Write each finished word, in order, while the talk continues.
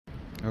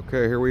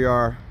Okay, here we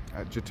are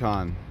at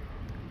Jetton.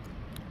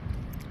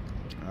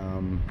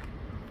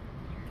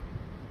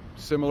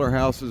 Similar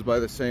houses by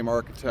the same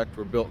architect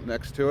were built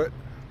next to it.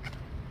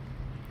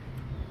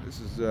 This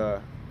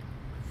is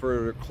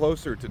further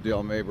closer to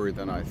Dale Mabry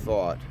than I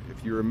thought.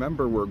 If you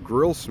remember where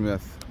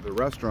Grillsmith, the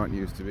restaurant,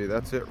 used to be,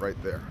 that's it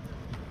right there.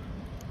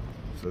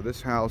 So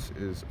this house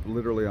is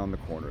literally on the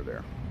corner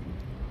there,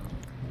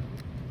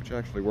 which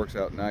actually works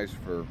out nice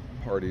for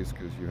parties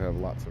because you have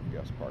lots of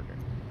guest parking.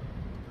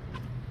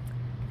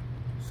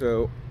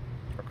 So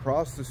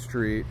across the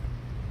street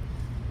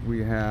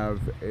we have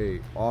a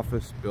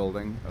office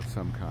building of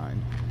some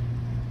kind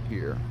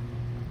here.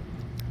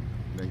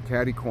 And then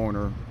catty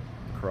corner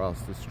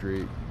across the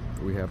street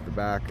we have the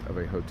back of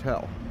a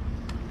hotel.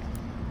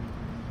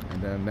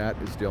 And then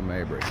that is Dale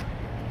Mabry.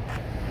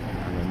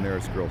 And then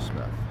there's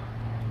Grillsmith.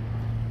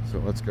 So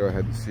let's go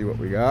ahead and see what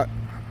we got.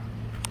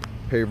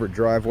 Pavered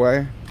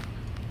driveway,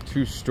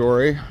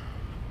 2-story.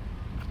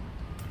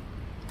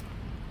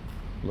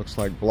 Looks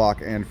like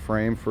block and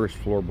frame. First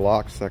floor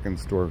block, second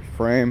story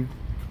frame.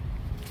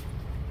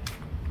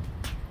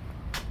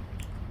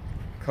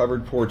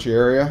 Covered porch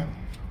area.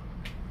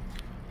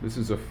 This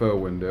is a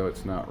faux window,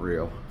 it's not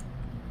real.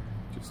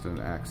 Just an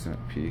accent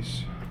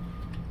piece.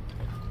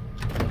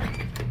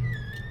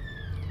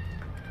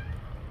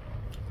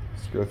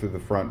 Let's go through the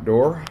front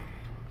door.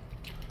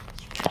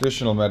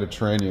 Traditional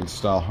Mediterranean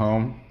style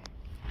home.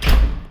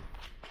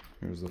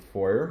 Here's the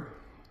foyer.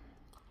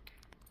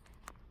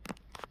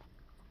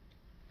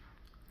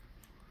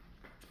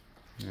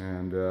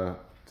 And to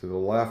the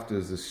left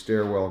is the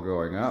stairwell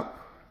going up.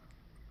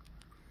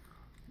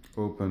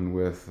 Open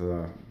with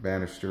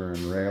banister and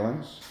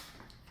railings.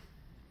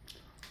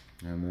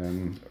 And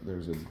then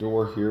there's a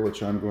door here,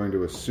 which I'm going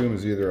to assume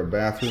is either a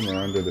bathroom or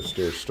under the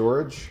stair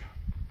storage.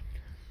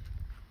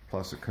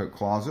 Plus a coat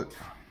closet.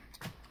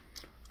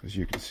 As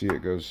you can see,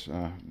 it goes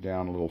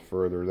down a little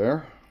further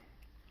there.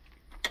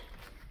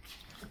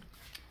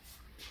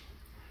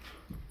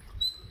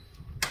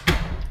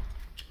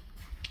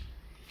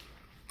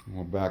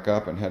 We'll back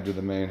up and head to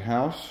the main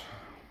house.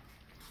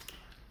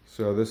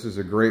 So this is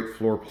a great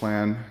floor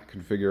plan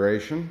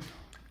configuration.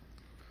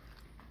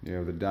 You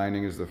have the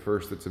dining is the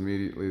first that's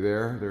immediately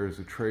there. There's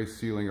a tray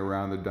ceiling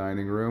around the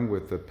dining room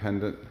with the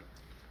pendant,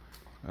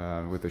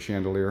 with the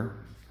chandelier.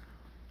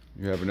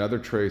 You have another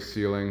tray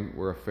ceiling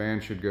where a fan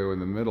should go in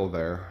the middle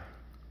there.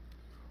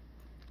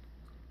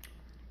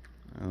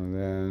 And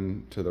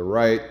then to the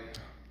right,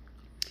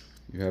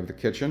 you have the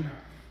kitchen.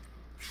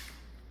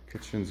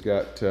 Kitchen's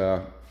got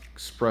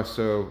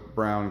espresso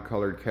brown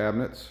colored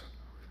cabinets.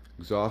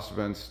 Exhaust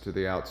vents to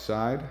the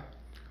outside.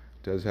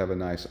 It does have a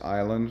nice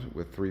island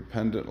with 3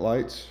 pendant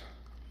lights,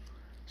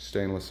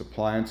 stainless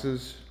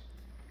appliances,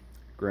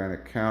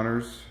 granite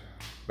counters,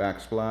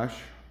 backsplash.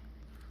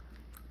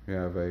 We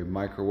have a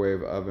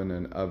microwave oven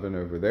and oven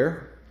over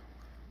there.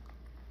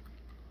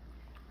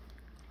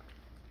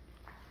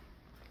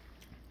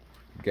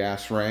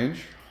 Gas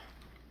range.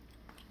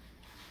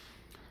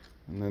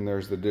 And then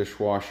there's the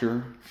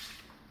dishwasher,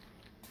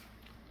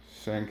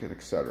 sink, and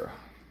etc.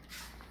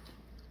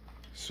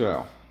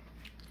 So,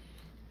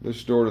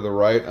 this door to the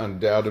right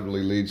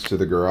undoubtedly leads to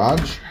the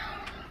garage,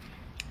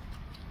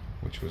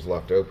 which was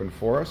left open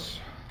for us.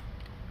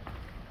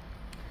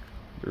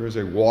 There is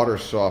a water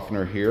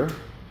softener here,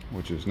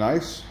 which is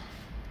nice.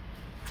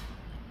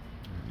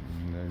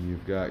 And then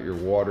you've got your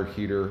water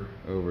heater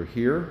over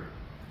here.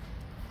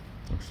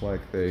 Looks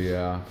like they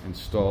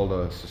installed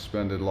a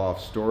suspended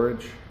loft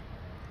storage,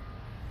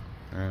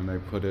 and they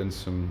put in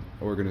some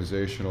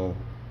organizational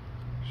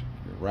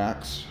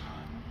racks.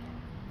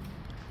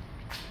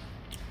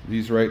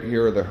 These right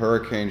here are the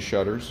hurricane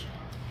shutters.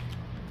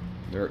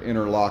 They're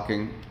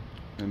interlocking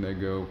and they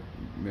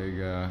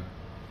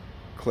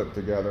clip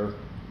together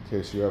in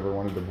case you ever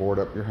wanted to board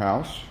up your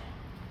house.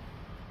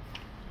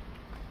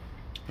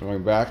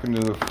 Going back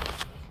into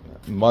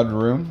the mud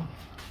room.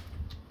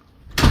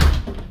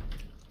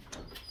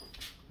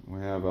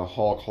 We have a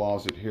hall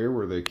closet here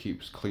where they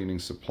keep cleaning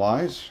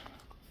supplies.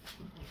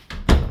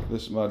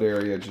 This mud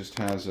area just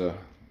has a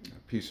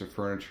piece of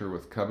furniture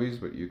with cubbies,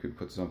 but you could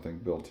put something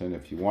built in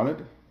if you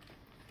wanted.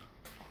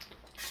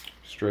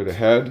 Straight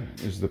ahead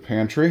is the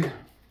pantry.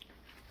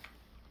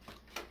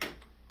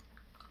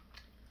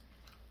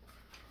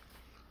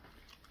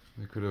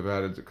 They could have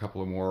added a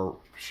couple of more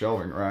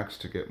shelving racks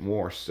to get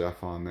more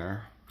stuff on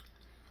there.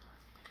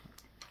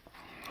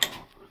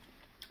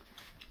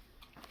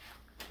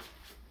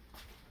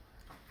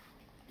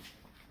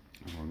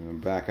 And we're going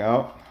to back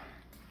out,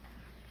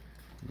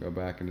 go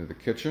back into the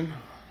kitchen.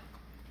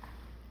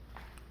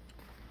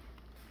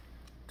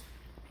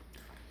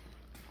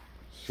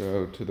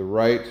 So to the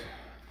right,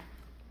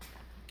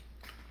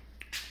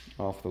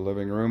 off the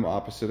living room,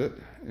 opposite it,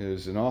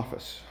 is an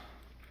office.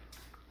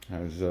 It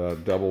has a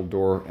double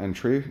door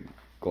entry,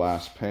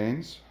 glass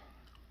panes,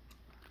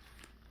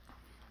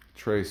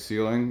 tray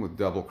ceiling with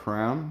double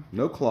crown,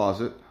 no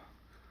closet,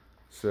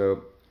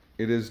 so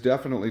it is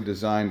definitely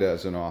designed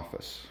as an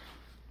office.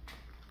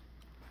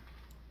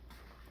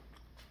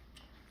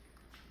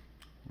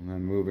 And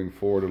then moving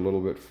forward a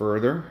little bit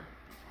further,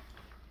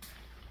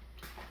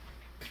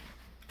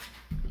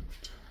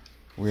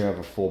 we have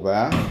a full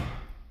bath.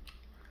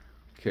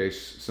 In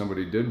case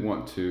somebody did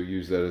want to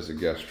use that as a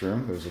guest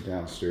room, there's a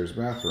downstairs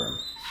bathroom.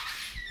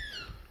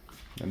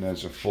 And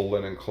there's a full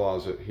linen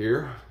closet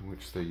here,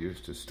 which they use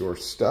to store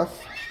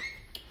stuff.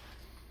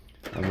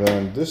 And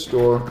then this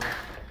door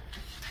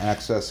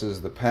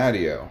accesses the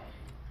patio.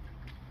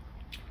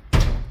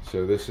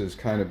 So this is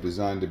kind of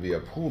designed to be a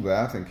pool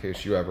bath in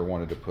case you ever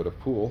wanted to put a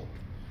pool.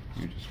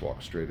 You just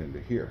walk straight into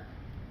here.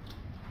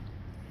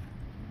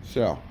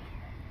 So,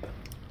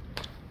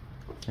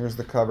 here's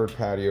the covered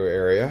patio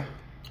area.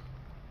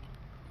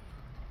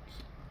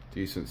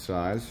 Decent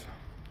size,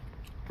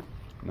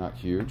 not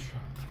huge.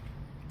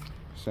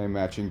 Same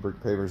matching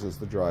brick pavers as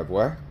the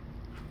driveway.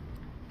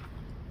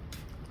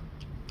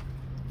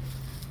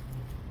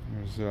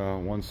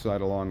 There's one side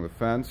along the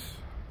fence.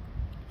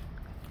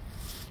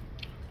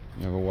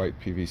 You have a white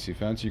PVC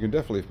fence. You can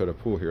definitely fit a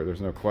pool here, there's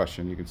no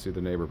question. You can see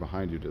the neighbor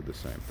behind you did the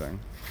same thing.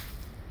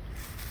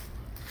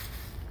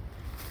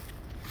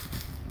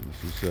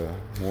 This is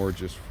more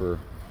just for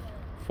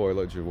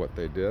foliage of what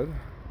they did.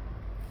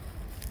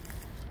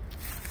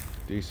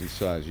 Decent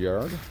sized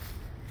yard.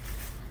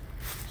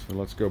 So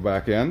let's go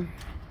back in.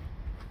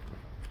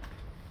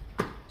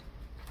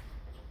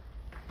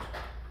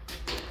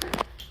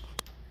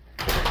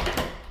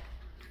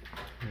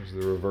 Here's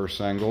the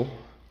reverse angle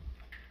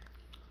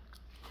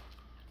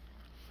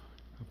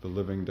of the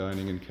living,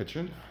 dining, and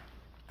kitchen.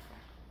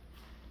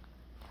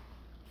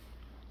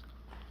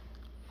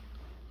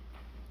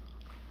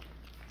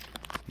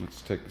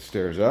 Let's take the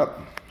stairs up.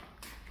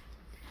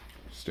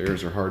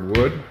 Stairs are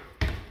hardwood.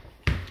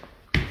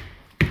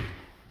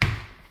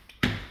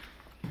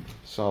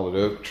 Solid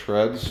oak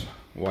treads,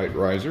 white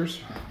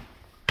risers.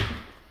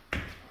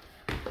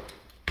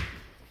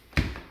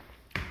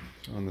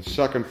 So on the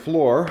second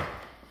floor,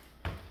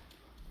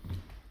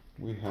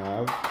 we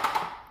have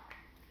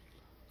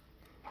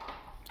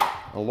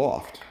a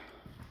loft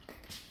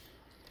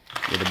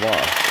with a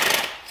bar.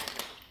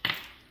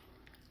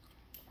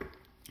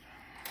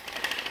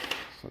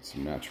 So that's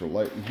some natural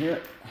light in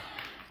here.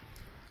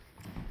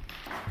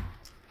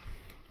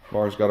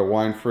 Bar's got a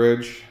wine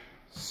fridge,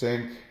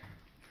 sink,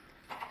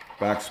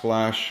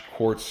 backsplash,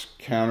 quartz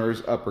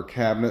counters, upper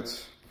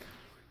cabinets.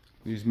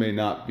 This may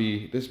not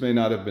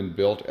have been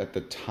built at the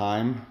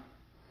time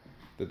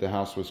that the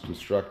house was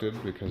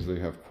constructed because they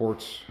have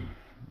quartz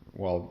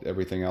while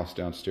everything else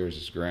downstairs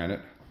is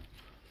granite.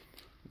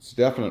 It's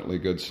definitely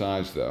good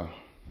size though.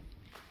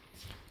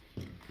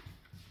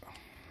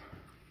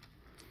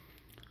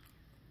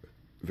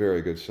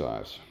 Very good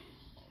size.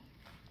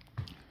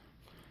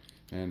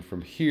 And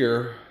from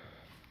here,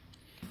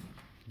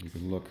 you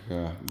can look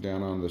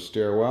down on the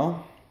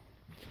stairwell.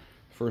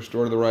 First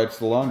door to the right is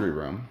the laundry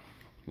room.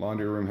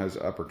 Laundry room has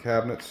upper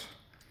cabinets,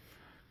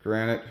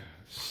 granite,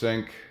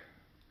 sink,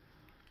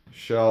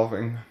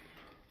 shelving.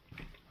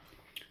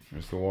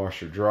 There's the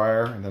washer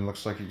dryer, and then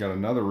looks like you got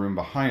another room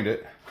behind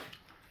it,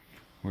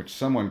 which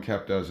someone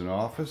kept as an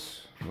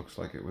office. Looks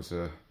like it was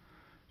a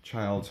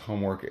child's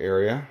homework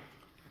area.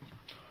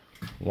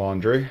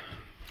 Laundry,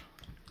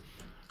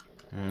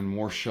 and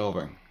more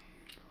shelving.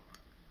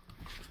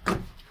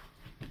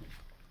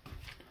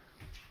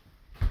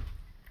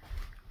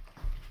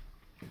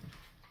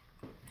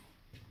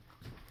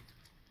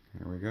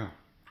 Here we go.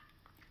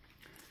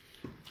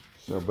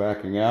 So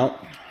backing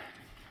out,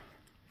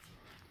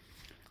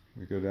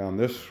 we go down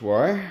this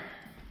way,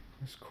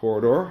 this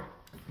corridor.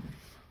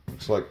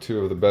 Looks like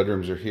two of the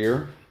bedrooms are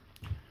here.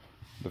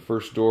 The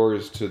first door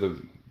is to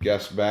the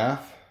guest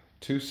bath,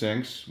 two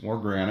sinks, more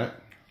granite.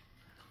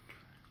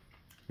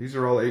 These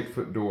are all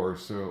 8-foot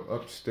doors, so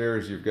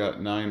upstairs you've got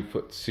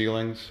 9-foot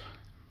ceilings.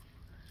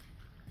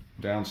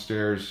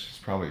 Downstairs is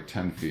probably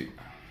 10 feet.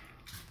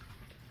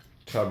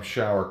 Tub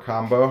shower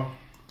combo.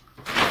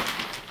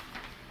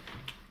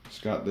 It's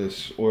got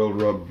this oil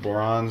rub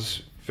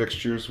bronze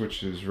fixtures,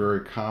 which is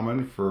very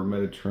common for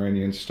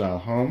Mediterranean style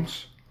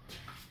homes.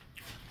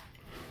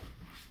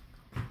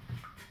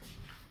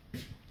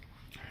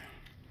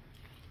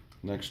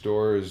 Next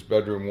door is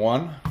bedroom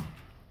 1.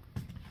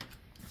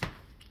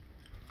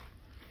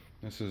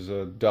 This is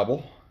a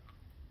double.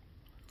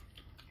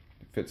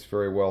 It fits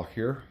very well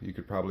here. You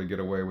could probably get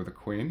away with a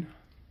queen.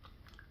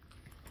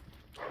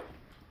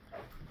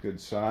 Good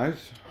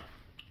size.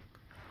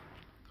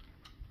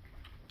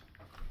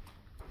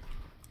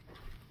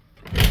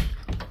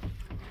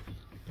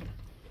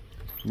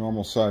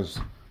 Normal size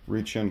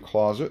reach-in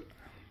closet.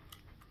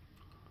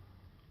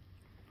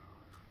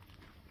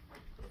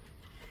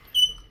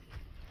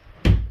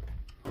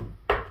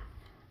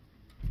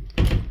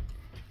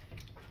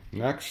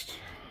 Next,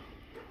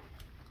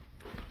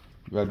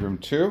 bedroom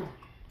 2.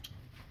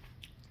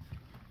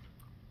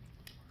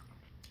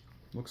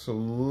 Looks a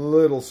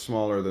little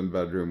smaller than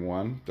bedroom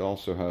 1. It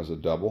also has a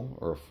double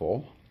or a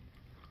full.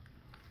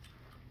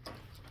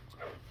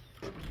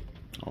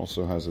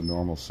 Also has a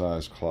normal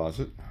size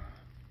closet.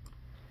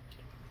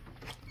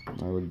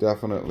 I would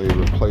definitely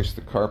replace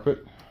the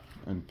carpet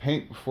and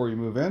paint before you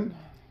move in.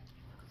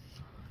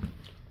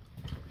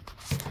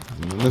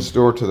 And then this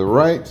door to the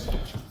right,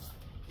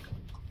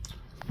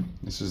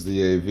 this is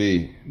the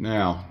AV.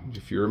 Now,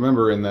 if you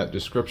remember in that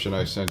description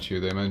I sent you,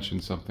 they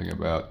mentioned something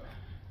about,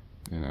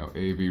 you know,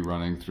 AV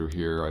running through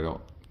here. I don't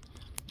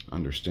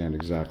understand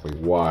exactly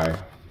why,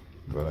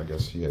 but I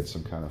guess he had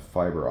some kind of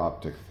fiber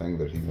optic thing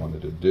that he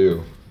wanted to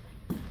do.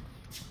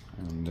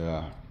 And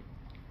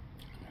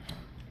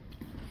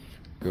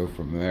go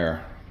from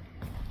there.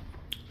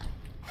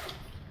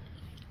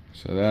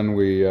 So then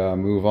we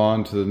move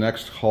on to the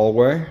next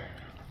hallway.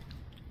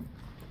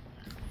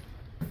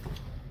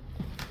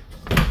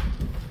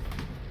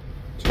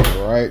 To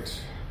the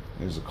right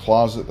is a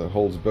closet that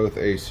holds both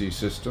AC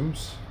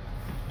systems.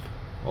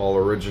 All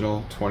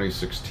original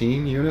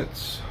 2016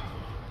 units.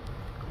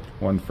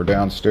 One for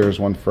downstairs,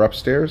 one for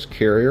upstairs.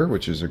 Carrier,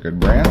 which is a good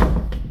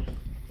brand.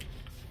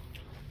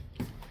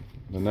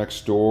 The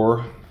next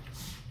door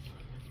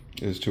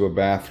is to a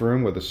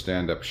bathroom with a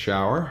stand-up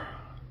shower.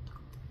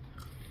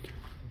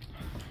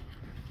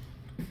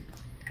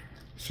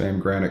 Same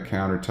granite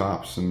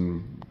countertops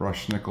and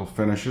brushed nickel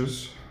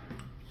finishes.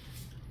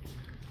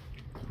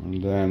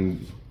 And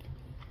then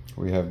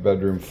we have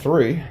bedroom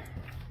 3,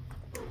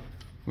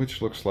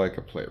 which looks like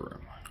a playroom.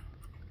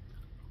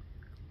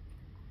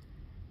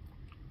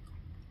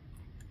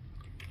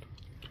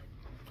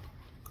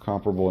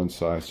 Comparable in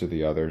size to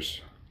the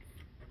others.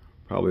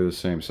 Probably the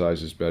same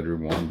size as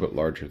bedroom 1, but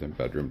larger than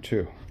bedroom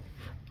 2.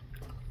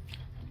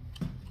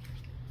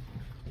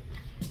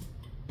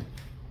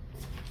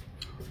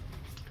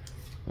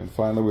 And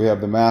finally we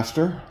have the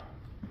master.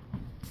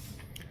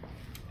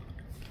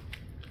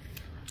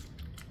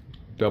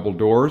 Double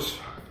doors.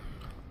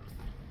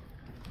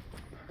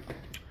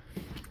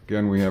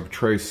 Again, we have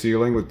tray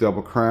ceiling with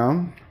double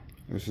crown.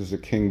 This is a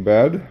king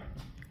bed.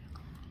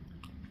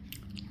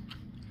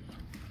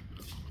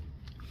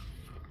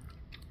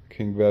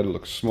 King bed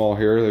looks small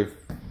here.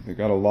 They've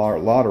got a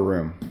lot of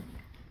room.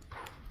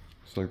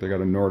 Looks like they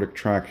got a Nordic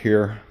track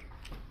here.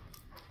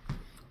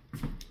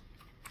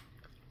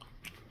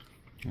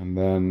 And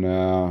then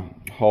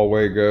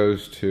hallway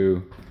goes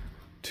to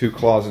 2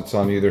 closets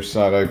on either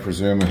side, I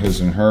presume,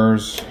 his and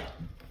hers.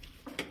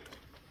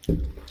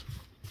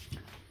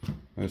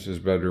 This is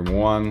bedroom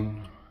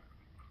 1,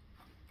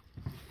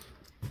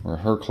 where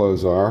her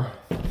clothes are.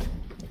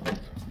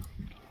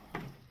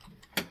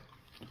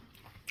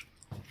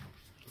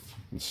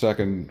 The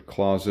second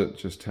closet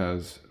just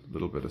has a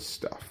little bit of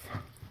stuff.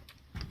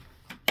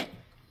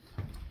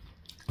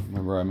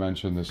 Remember I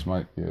mentioned this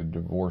might be a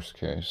divorce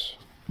case.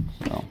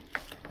 So.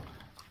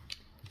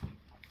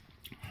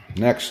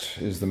 Next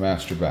is the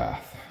master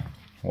bath.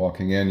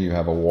 Walking in, you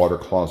have a water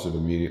closet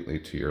immediately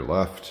to your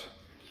left.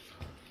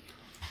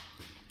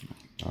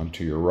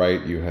 To your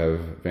right, you have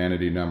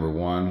vanity number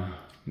 1.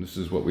 This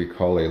is what we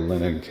call a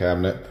linen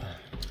cabinet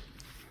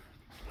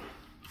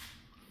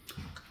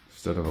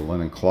instead of a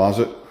linen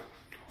closet.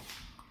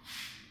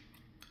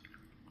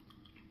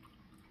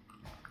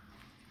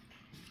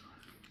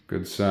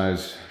 Good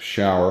size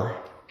shower,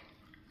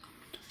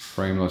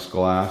 frameless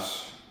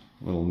glass,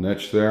 little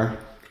niche there.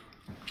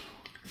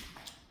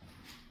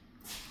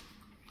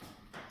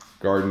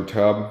 Garden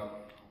tub,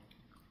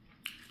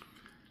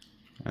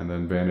 and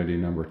then vanity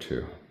number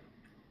 2.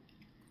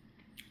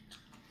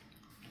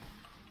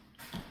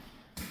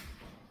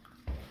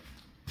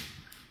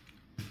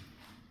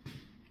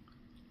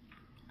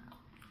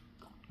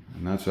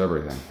 And that's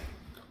everything.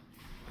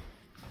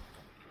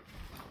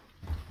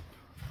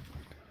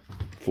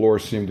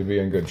 Floors seem to be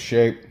in good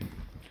shape.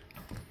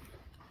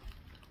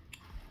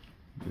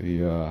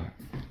 The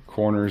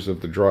corners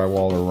of the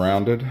drywall are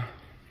rounded.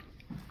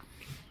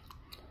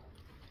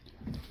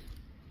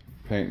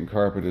 Paint and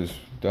carpet is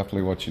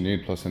definitely what you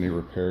need, plus any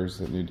repairs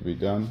that need to be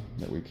done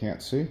that we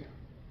can't see.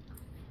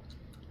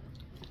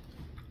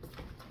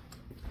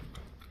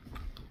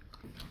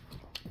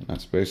 And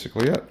that's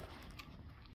basically it.